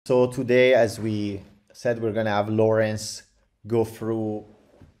So today, as we said, we're gonna have Lourens go through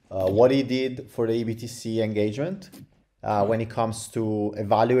what he did for the eBTC engagement when it comes to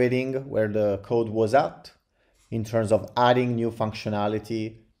evaluating where the code was at in terms of adding new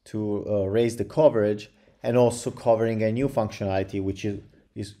functionality to raise the coverage, and also covering a new functionality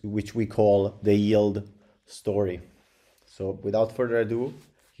which we call the yield story. So without further ado,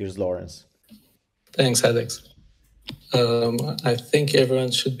 here's Lourens. Thanks, Alex. I think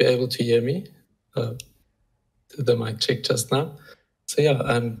everyone should be able to hear me. The mic check just now. So yeah,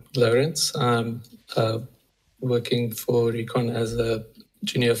 I'm Lourens. I'm working for Recon as a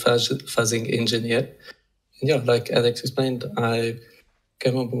junior fuzzing engineer. And yeah, like Alex explained, I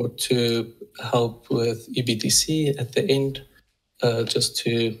came on board to help with eBTC at the end, just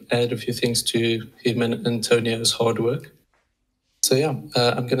to add a few things to him and Antonio's hard work. So yeah,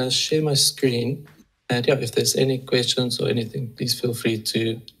 I'm going to share my screen. And yeah, if there's any questions or anything, please feel free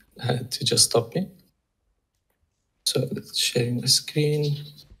to just stop me. So sharing my screen.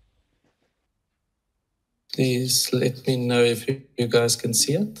 Please let me know if you guys can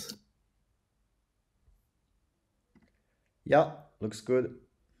see it. Yeah, looks good.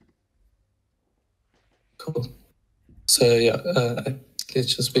 Cool. So yeah,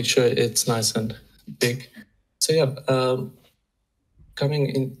 let's just make sure it's nice and big. So yeah, coming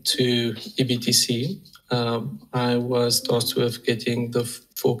into eBTC, I was tasked with getting the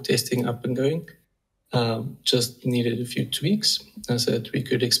fork testing up and going. Just needed a few tweaks so that we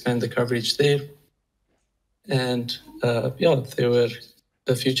could expand the coverage there. And yeah, there were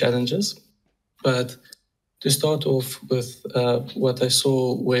a few challenges. But to start off with, what I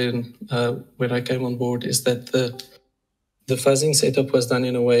saw when I came on board is that the fuzzing setup was done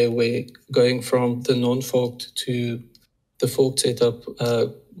in a way where going from the non-forked to the forked setup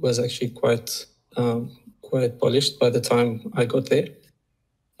was actually quite polished by the time I got there.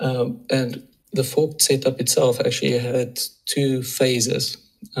 And the forked setup itself actually had two phases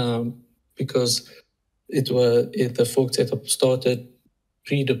because the forked setup started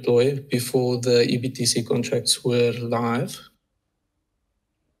pre-deploy before the eBTC contracts were live.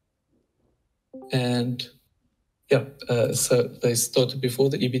 And yeah, so they started before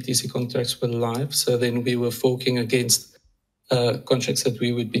the eBTC contracts were live. So then we were forking against contracts that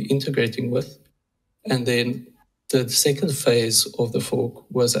we would be integrating with. And then the second phase of the fork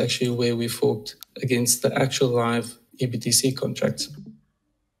was actually where we forked against the actual live eBTC contracts.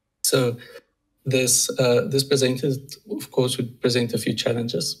 So this presented, of course, would present a few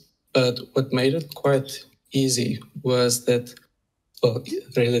challenges, but what made it quite easy was that, well,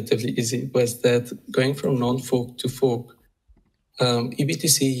 relatively easy, was that going from non-fork to fork,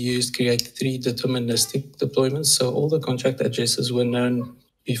 eBTC used create 3 deterministic deployments, so all the contract addresses were known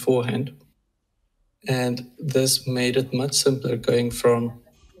beforehand. And this made it much simpler going from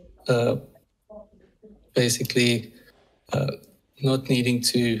basically not needing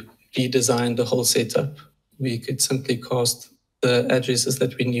to redesign the whole setup. We could simply cast the addresses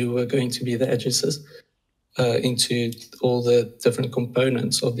that we knew were going to be the addresses into all the different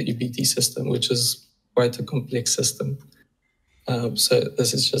components of the eBT system, which is quite a complex system. So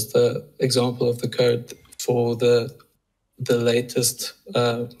this is just an example of the code for the latest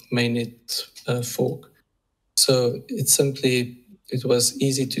mainnet fork. So it was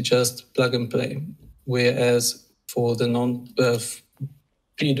easy to just plug and play, whereas for the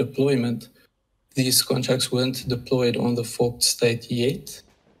pre-deployment, these contracts weren't deployed on the forked state yet,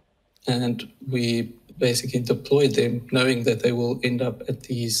 and we basically deployed them knowing that they will end up at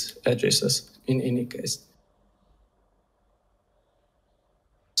these addresses in any case.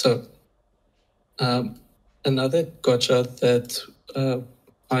 So another gotcha that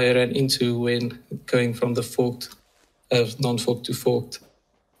I ran into when going from the non-forked to forked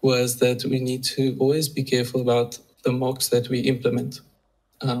was that we need to always be careful about the mocks that we implement,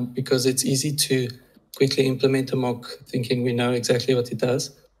 because it's easy to quickly implement a mock thinking we know exactly what it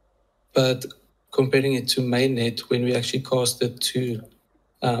does, but comparing it to mainnet when we actually cast it to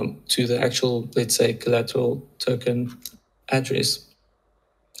the actual, let's say, collateral token address.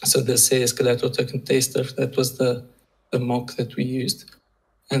 So this says collateral token tester. That was the mock that we used.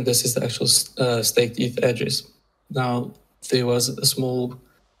 And this is the actual staked ETH address. Now, there was a small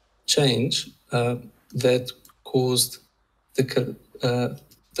change that caused the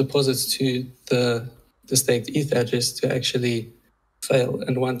deposits to the staked ETH address to actually fail.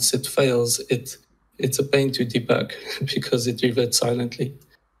 And once it fails, it's a pain to debug because it reverts silently.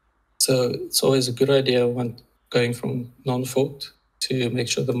 So it's always a good idea when going from non-forked to make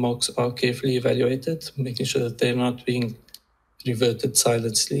sure the mocks are carefully evaluated, making sure that they're not being reverted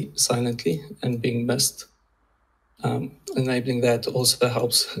silently and being missed. enabling that also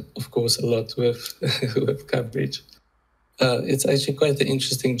helps, of course, a lot with, with coverage. It's actually quite an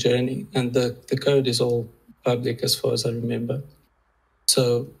interesting journey, and the code is all public as far as I remember.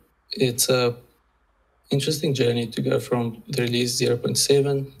 So it's a interesting journey to go from the release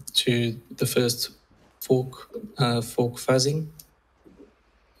 0.7 to the first fork fuzzing.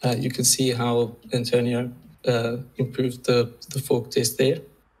 You can see how Antonio improved the fork test there.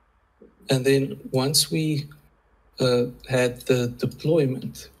 And then once we had the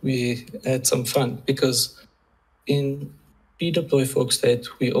deployment, we had some fun because in pre-deploy fork state,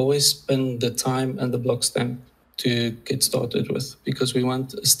 we always spin the time and the block stamp to get started with, because we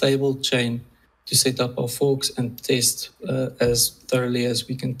want a stable chain to set up our forks and test as thoroughly as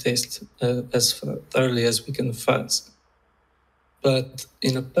we can test, as thoroughly as we can fuzz. But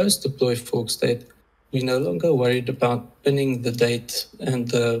in a post-deploy fork state, we're no longer worried about pinning the date and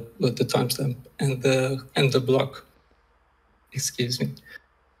the timestamp and the block. Excuse me,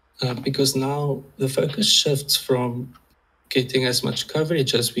 because now the focus shifts from getting as much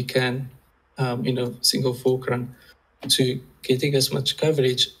coverage as we can in a single fork run to getting as much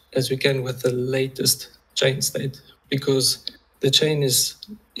coverage as we can with the latest chain state, because the chain is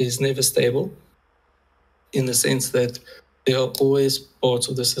never stable, in the sense that there are always parts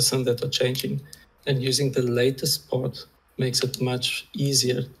of the system that are changing, and using the latest part makes it much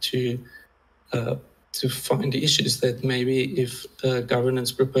easier to find issues that maybe if a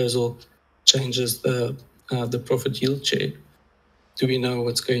governance proposal changes the profit yield share, do we know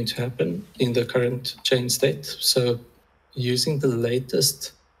what's going to happen in the current chain state? So using the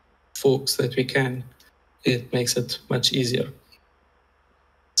latest forks that we can, it makes it much easier.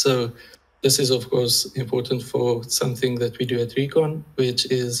 So this is, of course, important for something that we do at Recon, which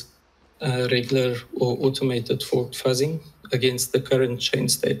is regular or automated fork fuzzing against the current chain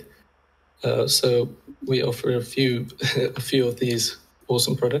state. So we offer a few of these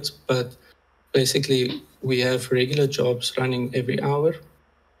awesome products, but basically we have regular jobs running every hour,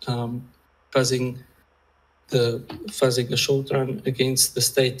 fuzzing a short run against the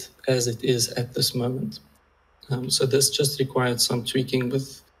state as it is at this moment. So this just required some tweaking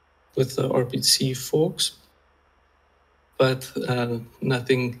with the RPC forks, but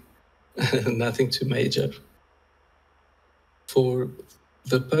nothing too major. For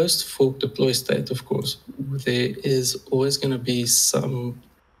the post fork deploy state, of course, there is always going to be some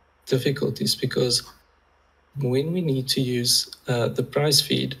difficulties, because when we need to use the price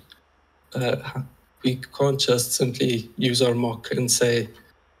feed, we can't just simply use our mock and say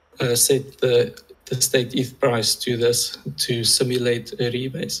set the state ETH price to this to simulate a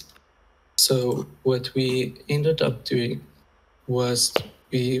rebase. So what we ended up doing was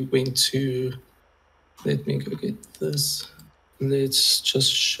we went to, let me go get this. Let's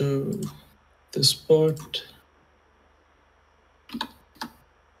just show this part.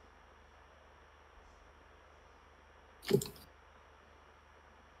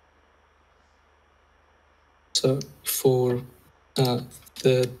 So for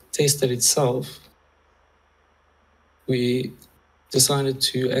the tester itself, we decided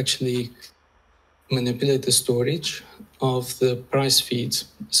to actually manipulate the storage of the price feeds.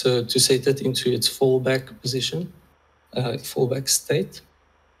 So to set it into its fallback position, fallback state,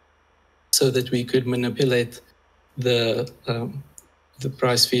 so that we could manipulate the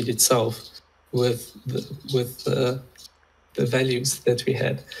price feed itself with the values that we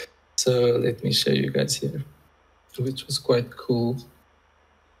had. So let me show you guys here, which was quite cool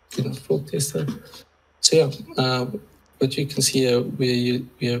in a fork tester. So yeah, what you can see here, we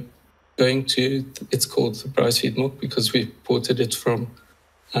are going to, it's called the price feed mock because we ported it from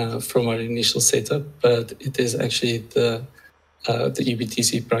our initial setup, but it is actually the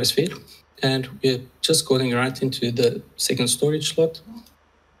eBTC price feed. And we're just going right into the second storage slot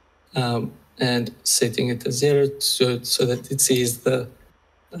and setting it to 0 so that it sees the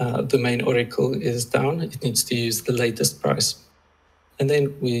main oracle is down. It needs to use the latest price. And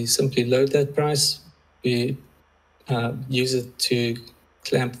then we simply load that price. We use it to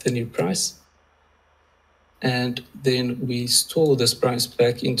clamp the new price. And then we store this price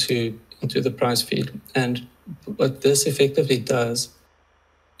back into the price feed. And what this effectively does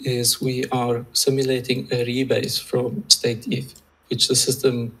is we are simulating a rebase from state ETH, which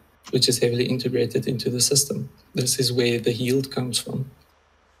is heavily integrated into the system. This is where the yield comes from.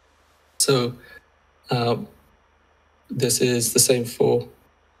 So this is the same for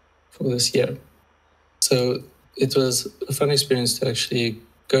this year. So it was a fun experience to actually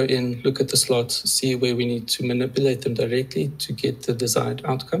go in, look at the slots, see where we need to manipulate them directly to get the desired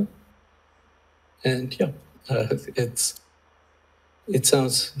outcome. And yeah, it's it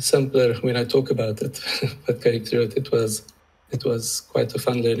sounds simpler when I talk about it, but going through it, it was quite a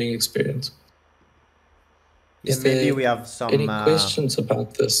fun learning experience. Yeah, Is maybe there we have some. any questions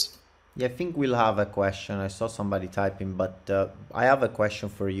about this? Yeah, I think we'll have a question. I saw somebody typing, but I have a question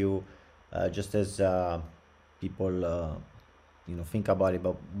for you, just as people, think about it.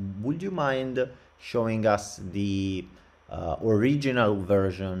 But would you mind showing us the original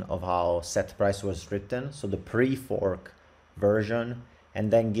version of how set price was written, so the pre-fork version,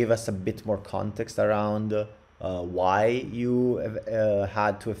 and then give us a bit more context around why you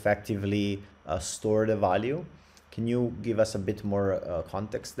had to effectively store the value? Can you give us a bit more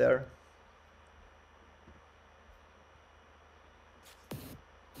context there?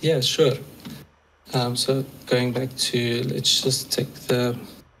 Yeah, sure. So going back to, let's just take the,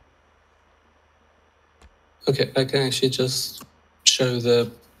 okay, I can actually just show the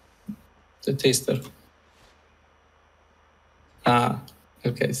tester.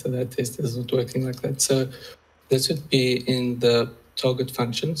 Okay, so that tester isn't working like that. So this would be in the target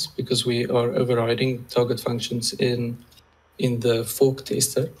functions, because we are overriding target functions in the fork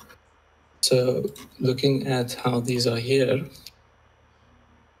tester. So looking at how these are here,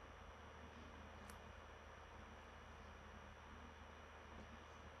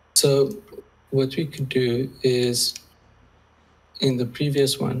 so what we could do is, in the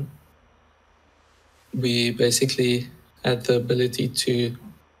previous one, we basically had the ability to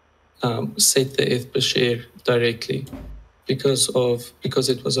set the ETH per share directly because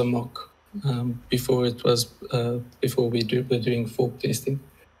it was a mock. Before it was before were doing fork testing,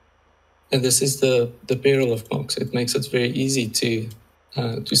 and this is the peril of mocks. It makes it very easy to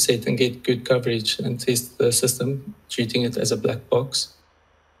set and get good coverage and test the system, treating it as a black box.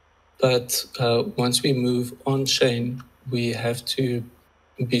 But once we move on chain, we have to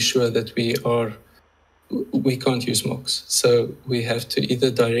be sure that we can't use mocks. So we have to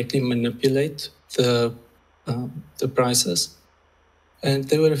either directly manipulate the prices. And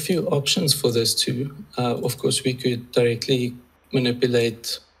there were a few options for this too. Of course, we could directly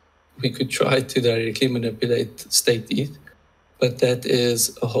manipulate, we could try to directly manipulate state ETH, but that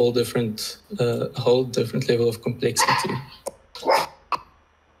is a whole different level of complexity.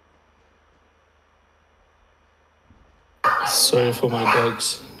 Sorry for my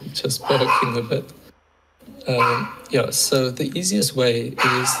dogs, just barking a bit. Yeah, so the easiest way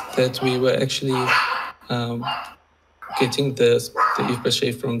is that we were actually getting the ETH per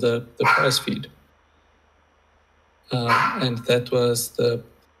share from the price feed. And that was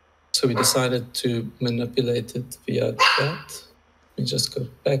so we decided to manipulate it via that. We just go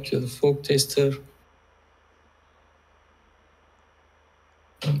back to the fork tester.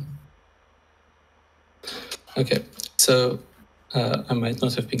 Okay, so I might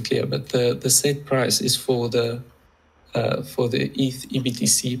not have been clear, but the set price is for the ETH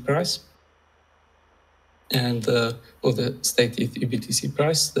eBTC price, and or the state ETH eBTC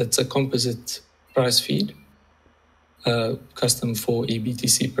price. That's a composite price feed, custom for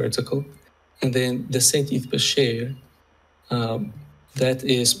eBTC protocol, and then the set ETH per share. That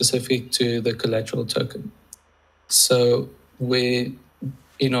is specific to the collateral token. So we,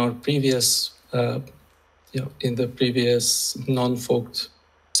 in our previous, in the previous non-forked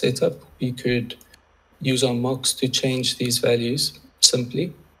setup, we could use our mocks to change these values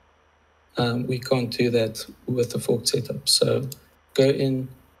simply. We can't do that with the forked setup. So go in,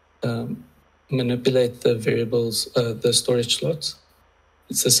 manipulate the variables, the storage slots.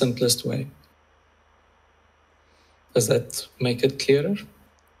 It's the simplest way. Does that make it clearer?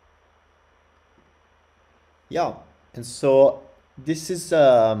 Yeah, and so this is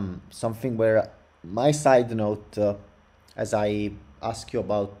something where my side note, as I ask you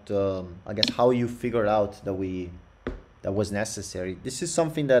about, I guess how you figured out that was necessary. This is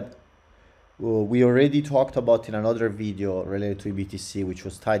something that we already talked about in another video related to eBTC, which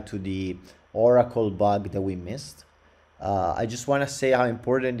was tied to the Oracle bug that we missed. I just want to say how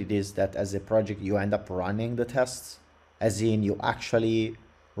important it is that as a project you end up running the tests, as in you actually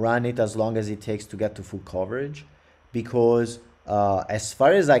run it as long as it takes to get to full coverage. Because as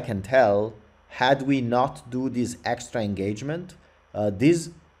far as I can tell, had we not do this extra engagement,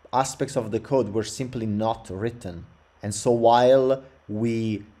 these aspects of the code were simply not written. And so while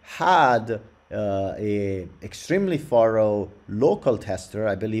we had a extremely thorough local tester,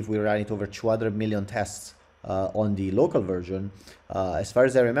 I believe we ran it over 200 million tests on the local version. As far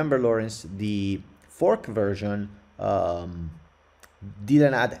as I remember, Lourens, the fork version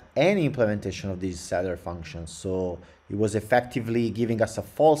didn't add any implementation of these settler functions. So it was effectively giving us a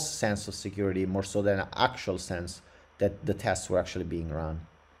false sense of security more so than an actual sense that the tests were actually being run.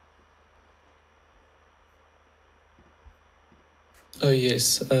 Oh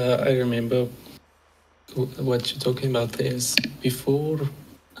yes, I remember what you're talking about. There's before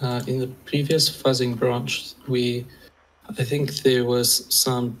in the previous fuzzing branch, I think there was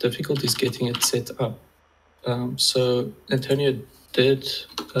some difficulties getting it set up. So Antonio did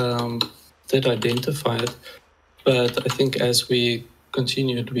did identify it, but I think as we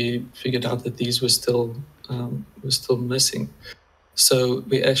continued, we figured out that these were still missing. So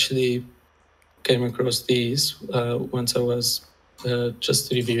we actually came across these once I was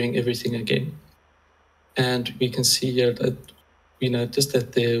just reviewing everything again, and we can see here that we noticed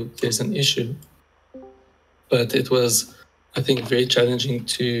that there's an issue, but it was, I think, very challenging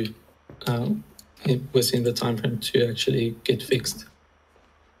to within the time frame to actually get fixed.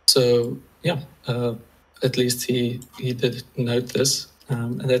 So yeah, at least he did note this,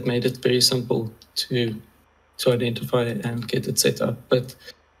 and that made it very simple to identify and get it set up. But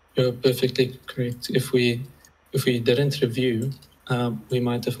you're perfectly correct. If we didn't review, we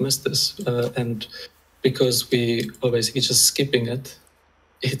might have missed this, and because we are basically just skipping it,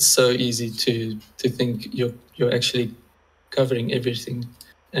 it's so easy to think you're actually covering everything,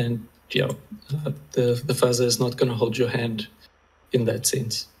 and yeah, the fuzzer is not going to hold your hand in that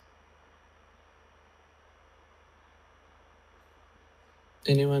sense.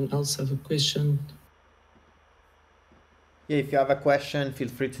 Anyone else have a question? Yeah, if you have a question, feel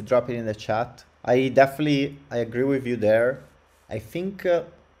free to drop it in the chat. I agree with you there. I think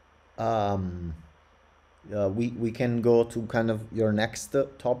we can go to kind of your next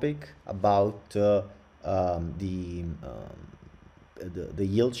topic about the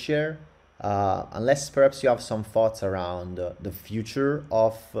yield share. Unless perhaps you have some thoughts around the future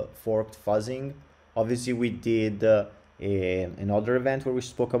of forked fuzzing. Obviously, we did another event where we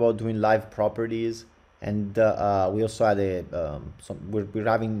spoke about doing live properties, and we also had we're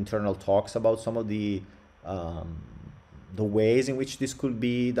having internal talks about some of the ways in which this could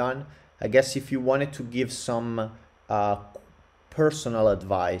be done. I guess if you wanted to give some personal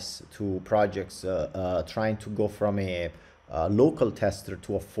advice to projects trying to go from a local tester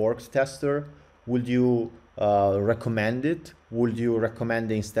to a forked tester, would you recommend it? Would you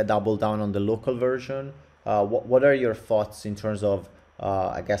recommend instead double down on the local version? What are your thoughts in terms of,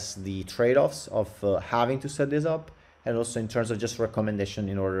 I guess, the trade-offs of having to set this up, and also in terms of just recommendation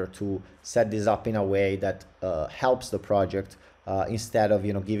in order to set this up in a way that helps the project instead of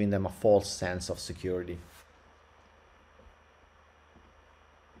giving them a false sense of security?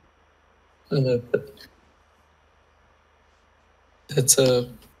 That's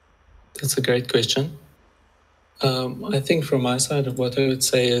a great question. I think from my side, what I would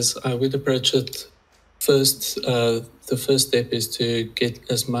say is I would approach it first. The first step is to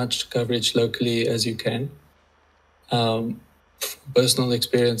get as much coverage locally as you can. Personal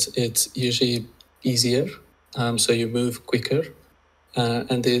experience, it's usually easier, so you move quicker,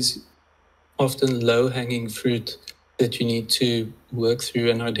 and there's often low-hanging fruit that you need to work through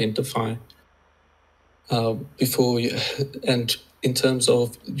and identify before you. And in terms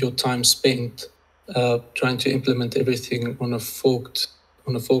of your time spent trying to implement everything on a forked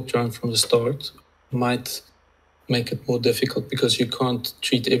run from the start might make it more difficult because you can't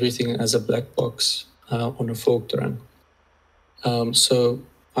treat everything as a black box on a forked run. So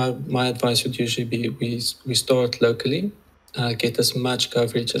my advice would usually be we start locally, get as much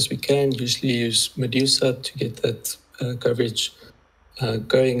coverage as we can. Usually use Medusa to get that coverage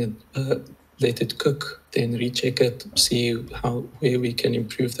going, let it cook, then recheck it, see where we can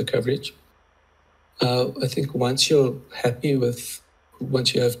improve the coverage. I think once you have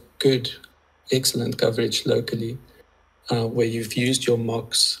good, excellent coverage locally, where you've used your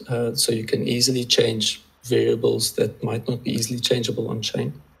mocks, so you can easily change variables that might not be easily changeable on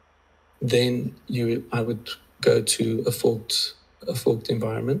chain, then I would go to a forked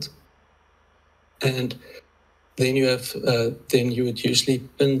environment, and then you would usually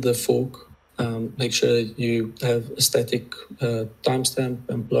pin the fork. Make sure you have a static timestamp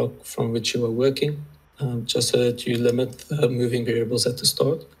and block from which you are working, just so that you limit the moving variables at the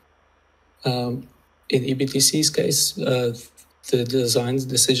start. In eBTC's case, the design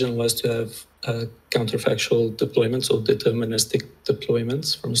decision was to have counterfactual deployments or deterministic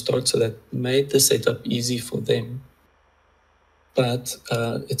deployments from the start, so that made the setup easy for them. But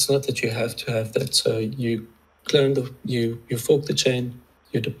it's not that you have to have that. So you clone you fork the chain,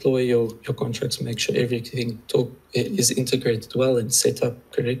 you deploy your contracts, make sure everything is integrated well and set up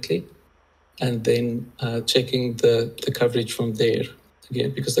correctly, and then checking the coverage from there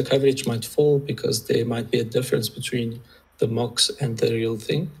again, because the coverage might fall because there might be a difference between the mocks and the real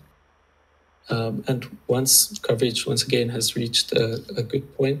thing. And once coverage once again has reached a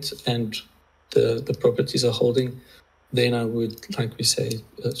good point and the properties are holding, then I would, like we say,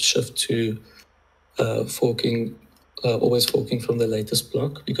 shift to forking, always forking from the latest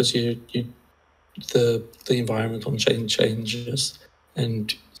block, because the environment on chain changes,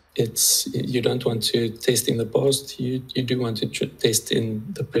 and you don't want to test in the past. You do want to test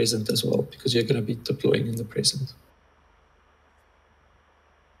in the present as well, because you're going to be deploying in the present.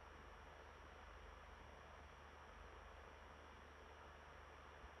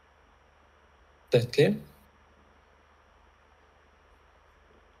 That clear?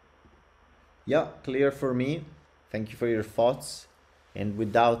 Yeah, clear for me. Thank you for your thoughts. And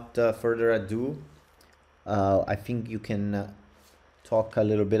without further ado, I think you can talk a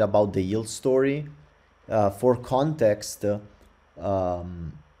little bit about the yield story. For context,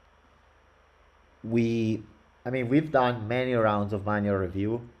 um, we, I mean, we've done many rounds of manual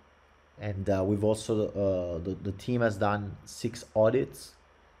review, and we've also the team has done 6 audits,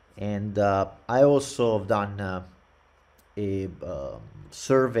 and I also have done a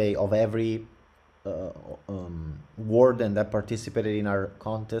survey of every uh, warden that participated in our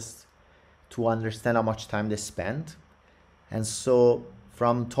contest to understand how much time they spent. And so,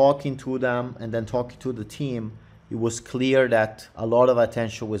 from talking to them and then talking to the team, it was clear that a lot of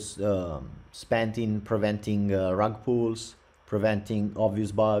attention was spent in preventing rug pulls, preventing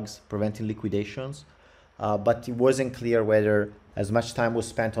obvious bugs, preventing liquidations. But it wasn't clear whether as much time was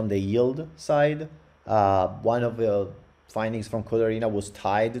spent on the yield side. One of the findings from Code Arena was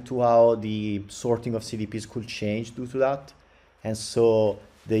tied to how the sorting of CDPs could change due to that. And so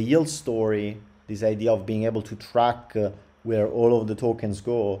the yield story, this idea of being able to track where all of the tokens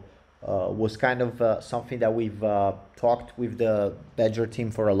go, was kind of something that we've talked with the Badger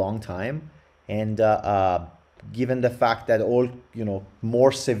team for a long time. And given the fact that all,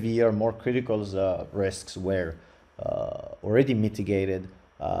 more severe, more critical risks were already mitigated,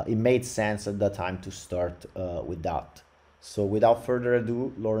 it made sense at that time to start with that. So without further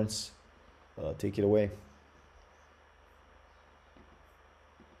ado, Lourens, take it away.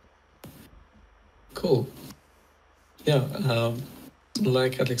 Cool. Yeah,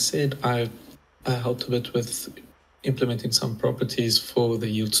 like Alex said, I helped a bit with implementing some properties for the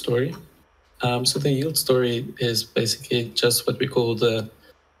yield story. So the yield story is basically just what we call the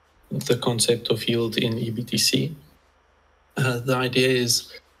concept of yield in eBTC. The idea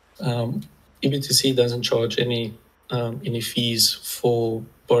is eBTC doesn't charge any fees for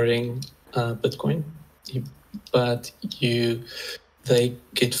borrowing Bitcoin, but they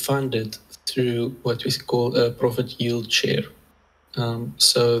get funded through what we call a profit yield share.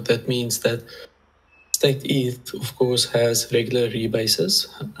 So that means that staked ETH, of course, has regular rebases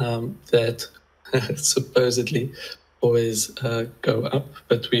that supposedly always go up,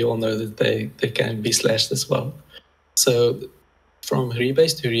 but we all know that they can be slashed as well. So from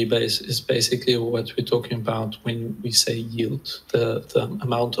rebase to rebase is basically what we're talking about when we say yield. The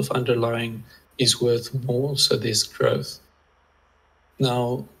amount of underlying is worth more, so there's growth.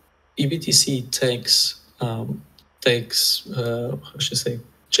 Now, eBTC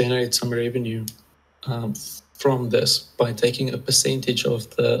generates some revenue from this by taking a percentage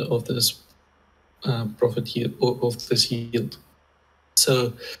of this profit yield, of this yield.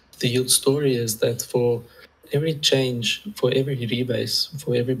 So the yield story is that for every change, for every rebase,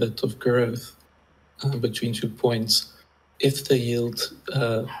 for every bit of growth between 2 points, if the yield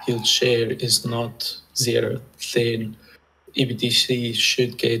share is not 0, then eBTC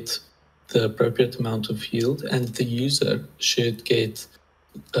should get the appropriate amount of yield, and the user should get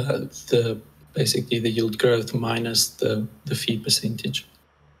basically the yield growth minus the fee percentage.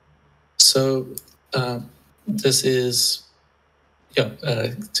 So this is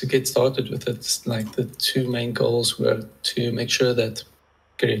to get started with it. Like the 2 main goals were to make sure that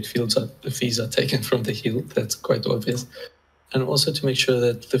great fees are taken from the yield. That's quite obvious. And also to make sure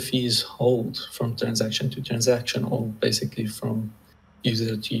that the fees hold from transaction to transaction, or basically from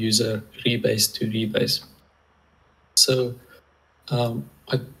user to user, rebase to rebase. So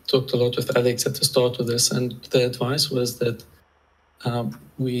I talked a lot with Alex at the start of this, and the advice was that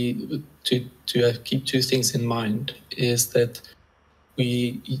we to keep 2 things in mind is that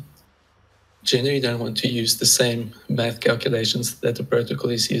we generally don't want to use the same math calculations that the protocol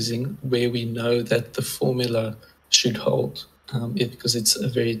is using, where we know that the formula should hold, because it's a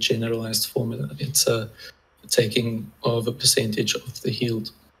very generalized formula. It's a taking of a percentage of the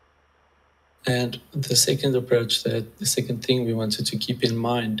yield. And the second thing we wanted to keep in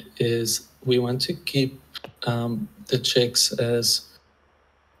mind is we want to keep the checks as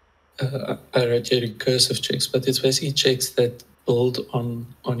I wrote here recursive checks, but it's basically checks that build on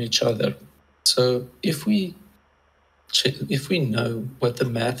each other. So if we know what the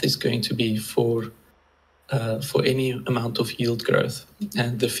math is going to be for for any amount of yield growth,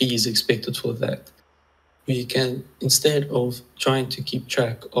 and the fee is expected for that. We can, instead of trying to keep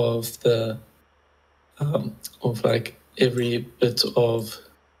track of the of like every bit of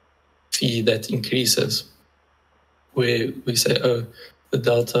fee that increases, where we say, oh, the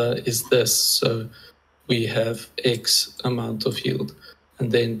delta is this, so we have X amount of yield,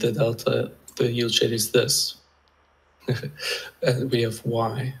 and then the delta, the yield share is this, and we have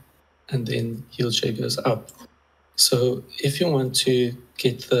Y, and then yield share goes up. So if you want to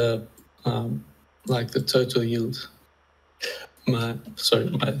get the like the total yield, my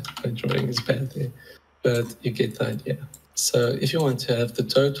drawing is bad there, but you get the idea. So if you want to have the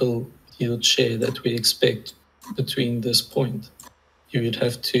total yield share that we expect between this point, you would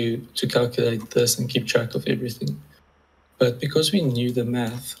have to calculate this and keep track of everything. But because we knew the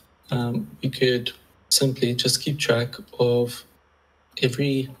math, we could simply just keep track of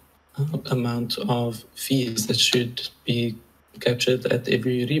every amount of fees that should be captured at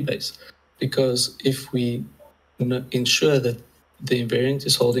every rebase. Because if we ensure that the invariant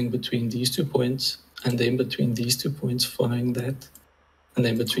is holding between these 2 points, and then between these 2 points following that, and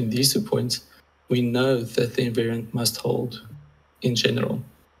then between these 2 points, we know that the invariant must hold in general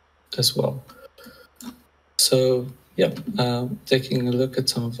as well. So yeah, taking a look at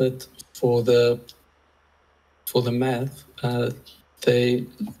some of it for the math, they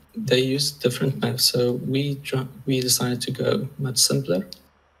use different math. So we decided to go much simpler,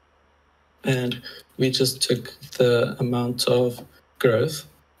 and we just took the amount of growth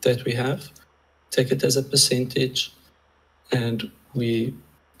that we have, take it as a percentage, and we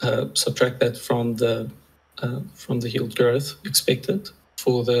subtract that from the yield growth expected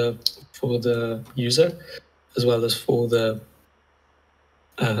for the user, as well as for the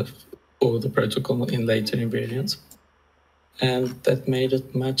protocol in later invariants. And that made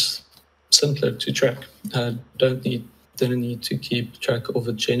it much simpler to track. Didn't need to keep track of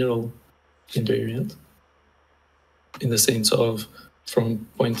a general invariant in the sense of from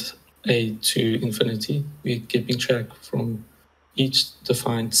point A to infinity. We're keeping track from each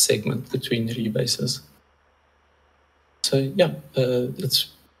defined segment between rebases. So yeah,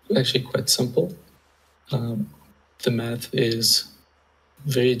 it's actually quite simple. The math is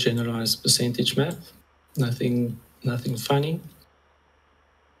very generalized percentage math, nothing funny.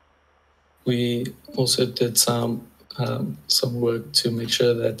 We also did some work to make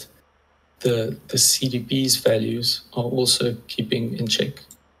sure that the CDP's values are also keeping in check,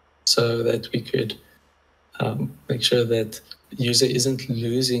 so that we could make sure that the user isn't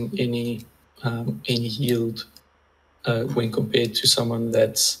losing any yield when compared to someone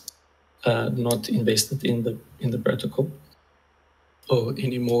that's not invested in the protocol, or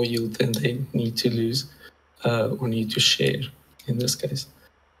any more yield than they need to lose or need to share in this case.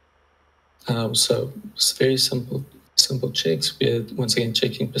 So it's very simple checks. We're once again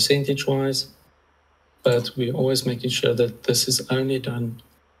checking percentage-wise, but we're always making sure that this is only done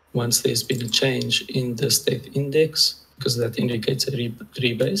once there's been a change in the state index, because that indicates a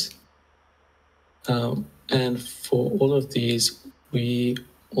rebase. And for all of these, we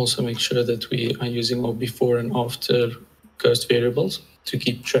also make sure that we are using our before and after ghost variables to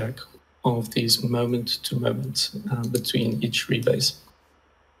keep track of these moment to moment between each rebase.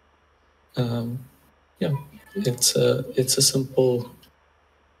 Yeah, it's a simple.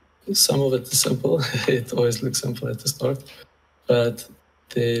 Some of it is simple. It always looks simple at the start, but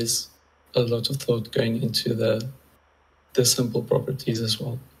there's a lot of thought going into the simple properties as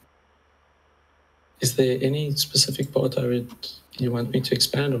well. Is there any specific part of it you want me to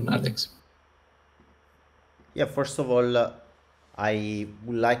expand on, Alex? Yeah, first of all, I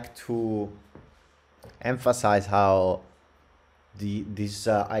would like to emphasize how this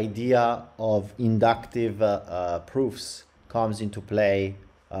idea of inductive proofs comes into play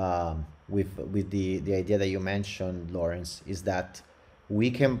with the idea that you mentioned, Lourens, is that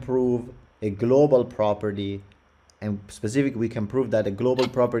we can prove a global property, and specifically we can prove that a global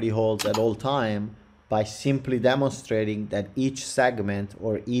property holds at all time by simply demonstrating that each segment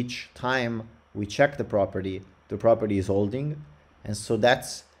or each time we check the property is holding. And so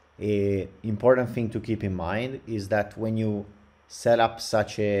that's a important thing to keep in mind, is that when you set up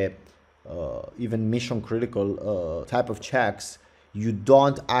such a even mission critical type of checks, you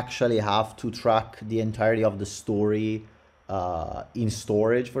don't actually have to track the entirety of the story in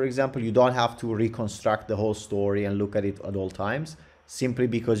storage, for example. You don't have to reconstruct the whole story and look at it at all times, simply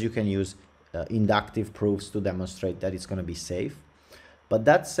because you can use inductive proofs to demonstrate that it's going to be safe. But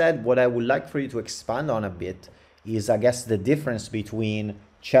that said, what I would like for you to expand on a bit is, I guess, the difference between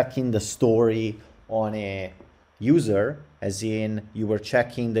checking the story on a user, as in you were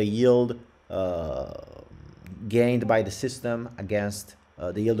checking the yield gained by the system against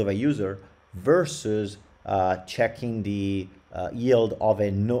the yield of a user versus checking the yield of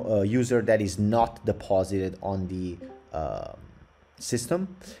a user that is not deposited on the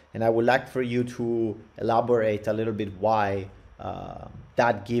system. And I would like for you to elaborate a little bit why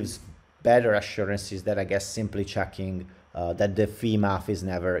that gives better assurances than I guess simply checking that the fee math is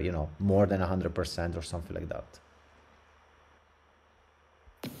never, you know, more than 100% or something like that.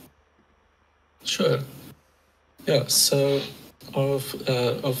 Sure. Yeah, so our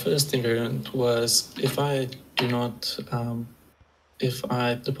first invariant was if I do not, if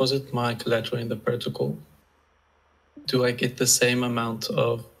I deposit my collateral in the protocol, do I get the same amount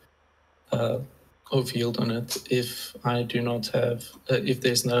of yield on it if I do not have, if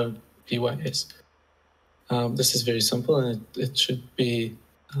there's no PYS? This is very simple, and it should be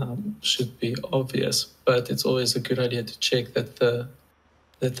obvious, but it's always a good idea to check that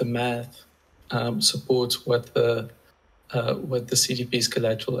the math supports what the CDP's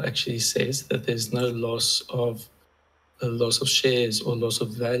collateral actually says, that there's no loss of shares or loss of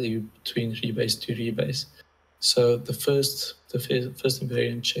value between rebase to rebase. So the first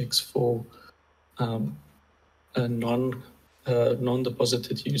invariant checks for a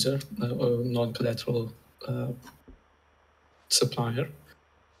non-deposited user or non-collateral supplier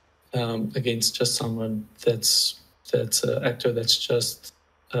against just someone that's an actor that's just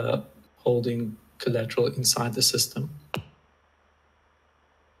holding collateral inside the system.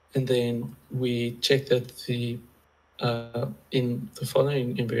 And then we check that in the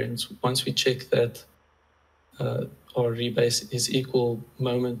following invariants, once we check that our rebase is equal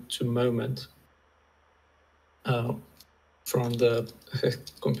moment to moment from the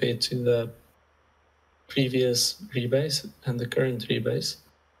compared to the previous rebase and the current rebase,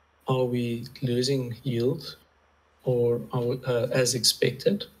 are we losing yield or are we, as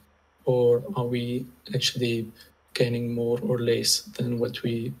expected, or are we actually gaining more or less than what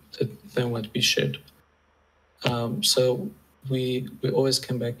we should? So we always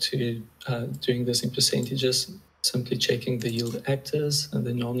come back to doing this in percentages, simply checking the yield actors and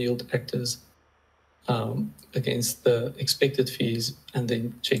the non-yield actors against the expected fees, and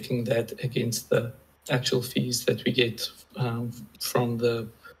then checking that against the actual fees that we get from the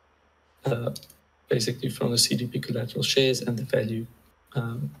basically from the CDP collateral shares and the value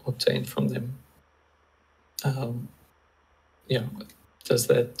obtained from them. Yeah, does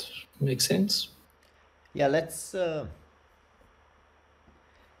that make sense? Yeah, let's and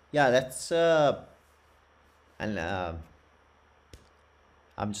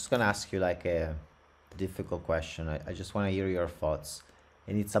I'm just gonna ask you like a difficult question. I just want to hear your thoughts,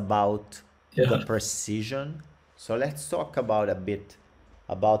 and it's about the precision. So let's talk about a bit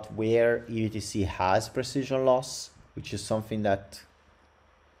about where eBTC has precision loss, which is something that,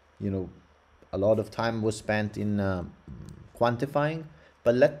 you know, a lot of time was spent in quantifying.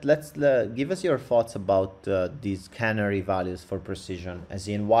 But let's give us your thoughts about these canary values for precision, as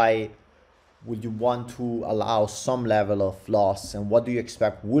in why would you want to allow some level of loss, and what do you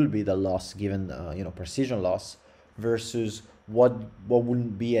expect will be the loss given you know, precision loss versus what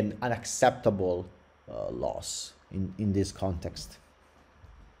wouldn't be an unacceptable loss in this context?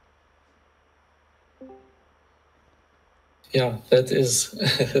 Yeah, that is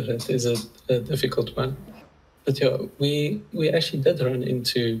that is a difficult one. But yeah, we actually did run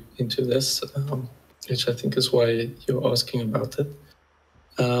into this, which I think is why you're asking about it,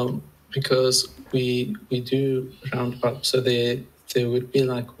 because we do round up. So there would be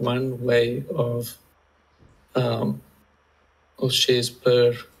like one way of shares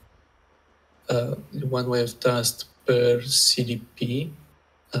per one way of dust per CDP.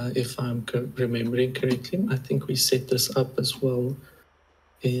 If I'm remembering correctly, I think we set this up as well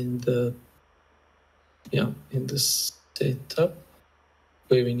in the setup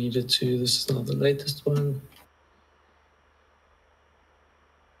where we needed to. This is not the latest one.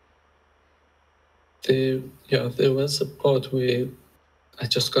 There was a part where I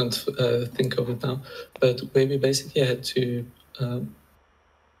just can't think of it now, but where we basically had to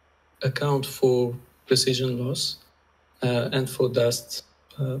account for precision loss and for dust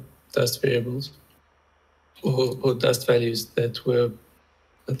variables or dust values that were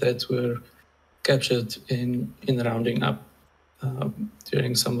captured in rounding up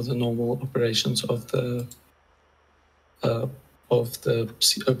during some of the normal operations of the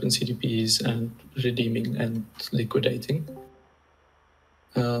open CDPs and redeeming and liquidating.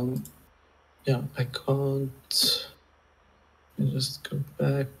 I can't. Let me just go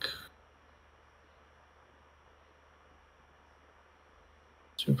back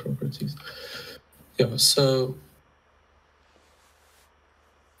to properties. Yeah, so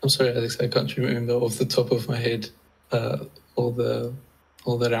I'm sorry, Alex, I can't remember off the top of my head all the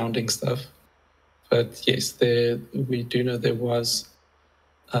rounding stuff. But yes, we do know there was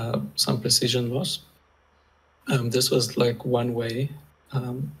some precision loss. This was like one way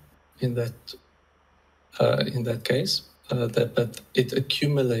in that case, but it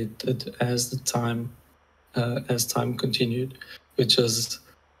accumulated as time continued, which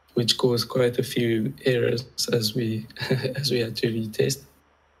caused quite a few errors as we as we had to retest,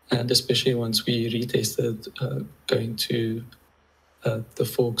 and especially once we retested going to the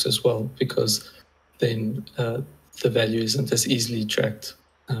forks as well, because then the value isn't as easily tracked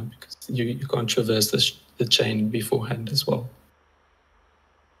because you can't traverse the chain beforehand as well.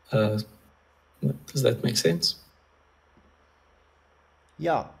 Does that make sense?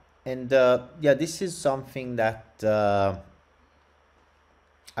 Yeah, and yeah, this is something that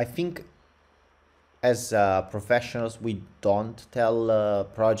I think as professionals we don't tell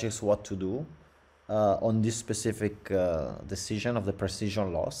projects what to do on this specific decision of the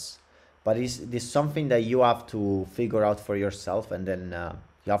precision loss, but it's something that you have to figure out for yourself, and then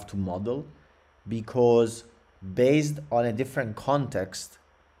you have to model, because based on a different context,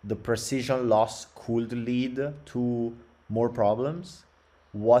 the precision loss could lead to more problems.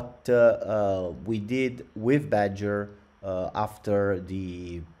 What we did with Badger after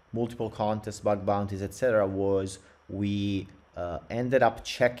the multiple contests, bug bounties, etc., was we ended up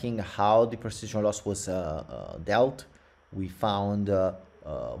checking how the precision loss was dealt. We found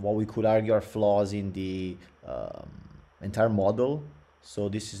what we could argue are flaws in the entire model. So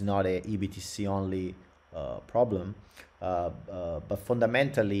this is not a eBTC only problem, but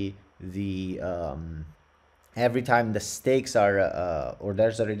fundamentally the every time the stakes are or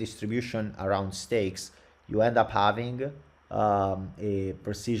there's a redistribution around stakes, you end up having a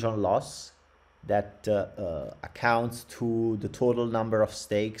precision loss that accounts to the total number of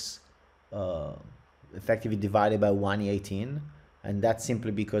stakes uh, effectively divided by 118, and that's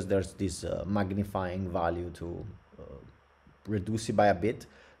simply because there's this magnifying value to reduce it by a bit,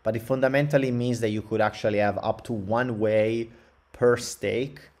 but it fundamentally means that you could actually have up to one way per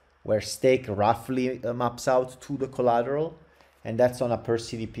stake, where stake roughly maps out to the collateral, and that's on a per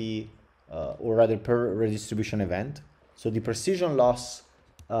CDP or rather per redistribution event. So the precision loss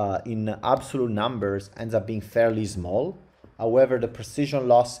in absolute numbers ends up being fairly small. However, the precision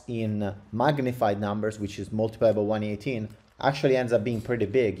loss in magnified numbers, which is multiplied by 118, actually ends up being pretty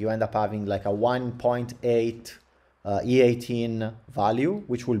big. You end up having like a 1.8 E18 value,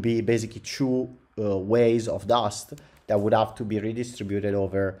 which will be basically two ways of dust that would have to be redistributed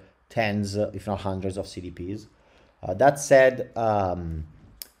over tens, if not hundreds of CDPs. That said,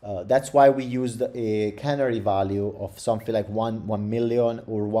 that's why we used a canary value of something like 1 million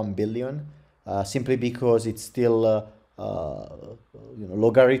or 1 billion, simply because it's still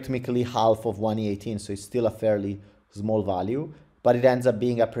logarithmically half of 118, so it's still a fairly small value, but it ends up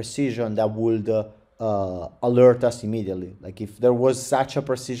being a precision that would alert us immediately. Like if there was such a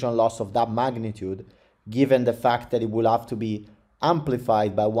precision loss of that magnitude, given the fact that it will have to be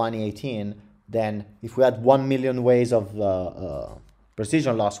amplified by 118, then if we had 1 million ways of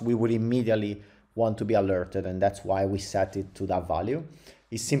precision loss, we would immediately want to be alerted, and that's why we set it to that value.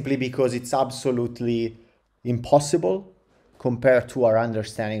 It's simply because it's absolutely impossible compared to our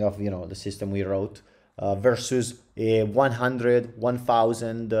understanding of the system we wrote versus a 100,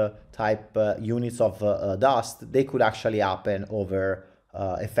 1000 type units of dust. They could actually happen over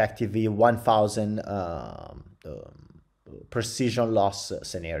effectively 1000 precision loss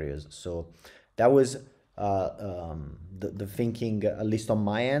scenarios. So that was the thinking, at least on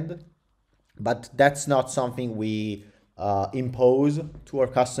my end. But that's not something we impose to our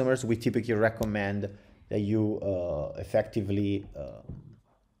customers. We typically recommend that you effectively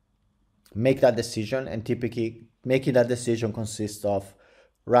make that decision, and typically making that decision consists of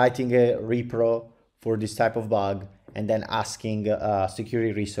writing a repro for this type of bug and then asking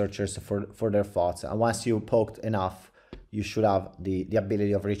security researchers for their thoughts. And once you poked enough, you should have the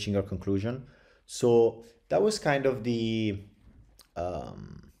ability of reaching your conclusion. So that was kind of the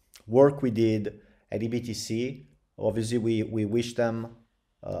work we did at eBTC. Obviously, we wish them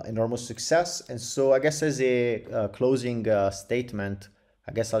enormous success. And so I guess as a closing statement,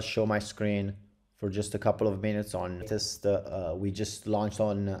 I guess I'll show my screen for just a couple of minutes on latest we just launched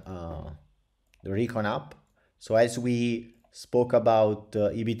on the Recon app. So as we spoke about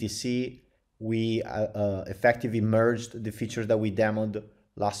eBTC, we effectively merged the features that we demoed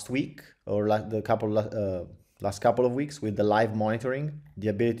last week or last couple of weeks with the live monitoring, the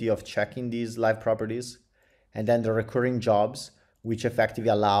ability of checking these live properties, and then the recurring jobs, which effectively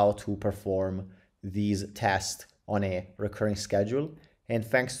allow to perform these tests on a recurring schedule. And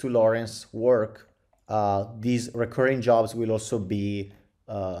thanks to Lourens' work, these recurring jobs will also be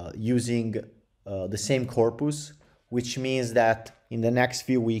using the same corpus, which means that in the next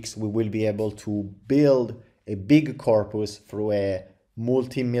few weeks, we will be able to build a big corpus through a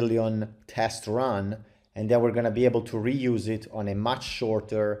multi-million test run, and then we're going to be able to reuse it on a much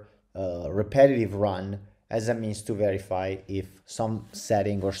shorter repetitive run as a means to verify if some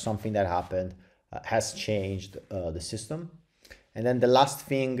setting or something that happened has changed the system. And then the last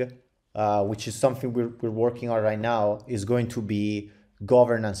thing, which is something we're working on right now, is going to be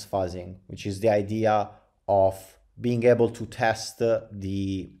governance fuzzing, which is the idea of being able to test a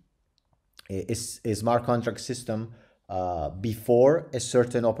smart contract system before a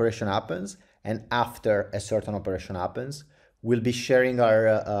certain operation happens and after a certain operation happens. We'll be sharing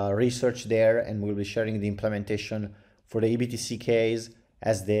our research there, and we'll be sharing the implementation for the eBTC case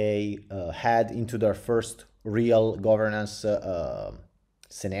as they head into their first real governance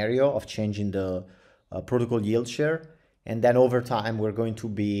scenario of changing the protocol yield share. And then over time, we're going to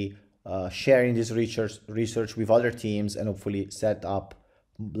be sharing this research with other teams and hopefully set up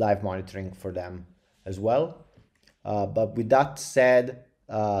live monitoring for them as well. But with that said,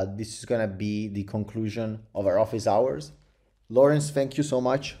 this is going to be the conclusion of our office hours. Lourens, thank you so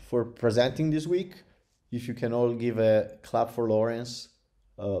much for presenting this week. If you can all give a clap for Lourens.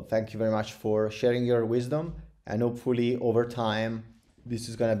 Thank you very much for sharing your wisdom. And hopefully over time, this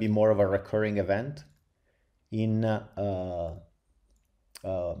is going to be more of a recurring event.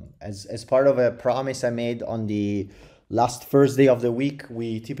 As part of a promise I made on the last Thursday of the week,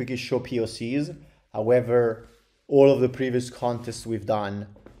 we typically show POCs. However, all of the previous contests we've done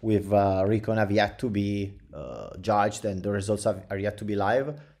with Recon have yet to be judged, and the results are yet to be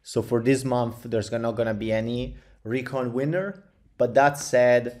live. So for this month, there's not going to be any Recon winner. But that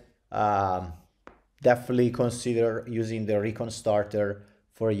said, definitely consider using the Recon starter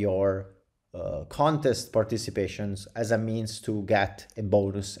for your contest participations as a means to get a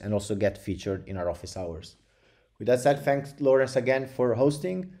bonus and also get featured in our office hours. With that said, thanks Lourens again for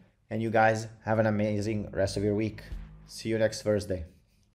hosting, and you guys have an amazing rest of your week. See you next Thursday.